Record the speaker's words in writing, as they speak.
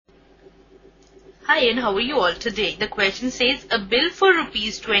Hi, and how are you all today? The question says, a bill for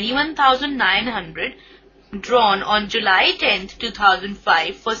rupees 21,900 drawn on July 10th,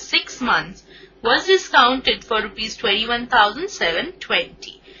 2005 for 6 months was discounted for rupees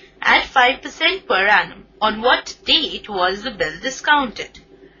 21,720 at 5% per annum. On what date was the bill discounted?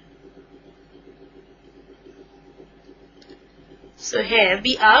 So here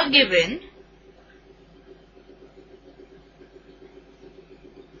we are given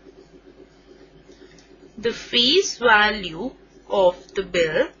the face value of the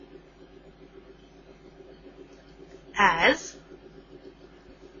bill as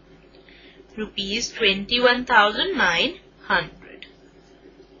rupees 21,900.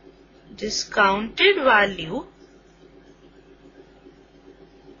 Discounted value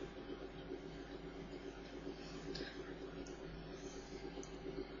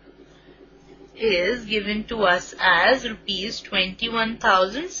is given to us as rupees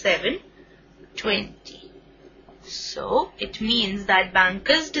 21,720. So it means that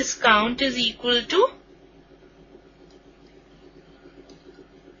banker's discount is equal to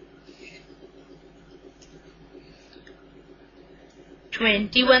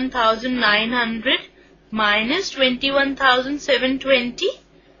 21,900 minus 21,720,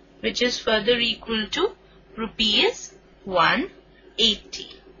 which is further equal to rupees 180.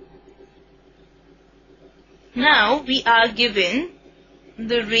 Now we are given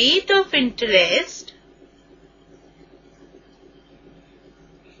the rate of interest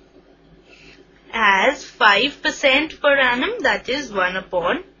as 5% per annum, that is 1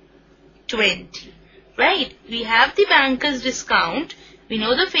 upon 20. Right? We have the banker's discount, we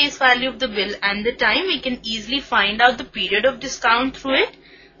know the face value of the bill and the time. We can easily find out the period of discount through it.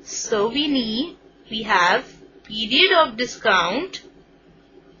 So we have period of discount,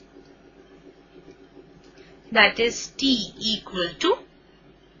 that is T, equal to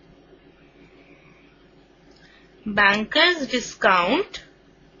banker's discount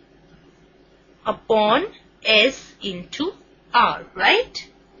upon S into R, right?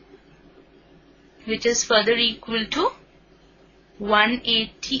 Which is further equal to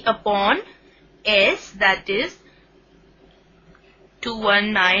 180 upon S, that is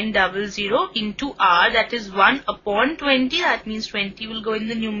 21900 into R, that is 1 upon 20, that means 20 will go in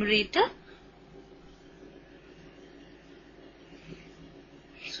the numerator.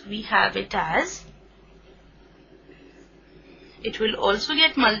 So we have it as, it will also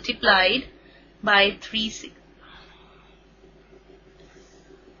get multiplied by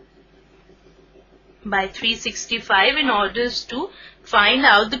 365 in order to find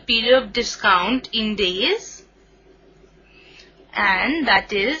out the period of discount in days, and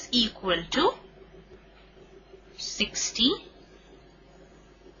that is equal to 60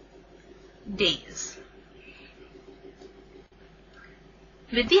 days.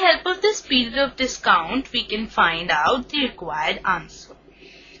 With the help of this period of discount, we can find out the required answer.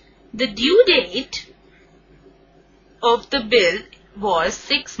 The due date of the bill was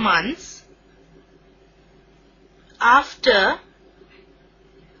 6 months after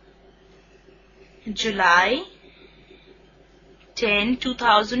July 10,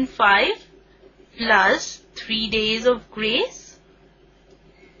 2005 plus 3 days of grace.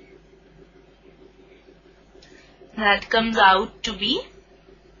 That comes out to be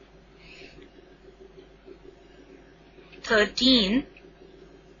 13th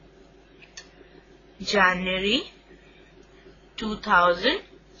January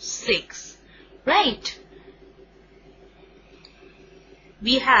 2006, right?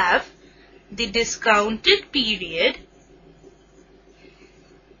 We have the discounted period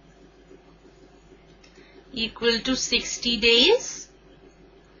equal to 60 days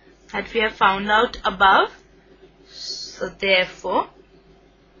that we have found out above. So therefore,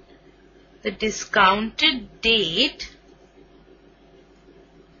 the discounted date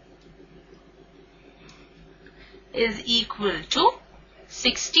is equal to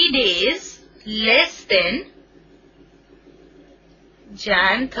 60 days less than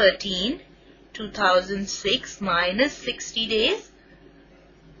Jan 13, 2006 minus 60 days,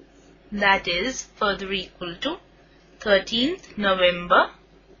 that is further equal to 13th November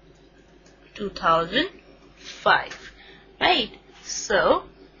 2005, right? So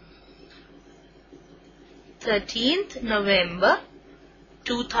 13th November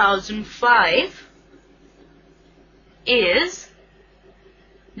 2005 is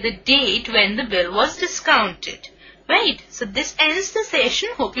the date when the bill was discounted. Right, so this ends the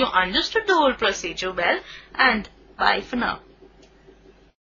session. Hope you understood the whole procedure well, and bye for now.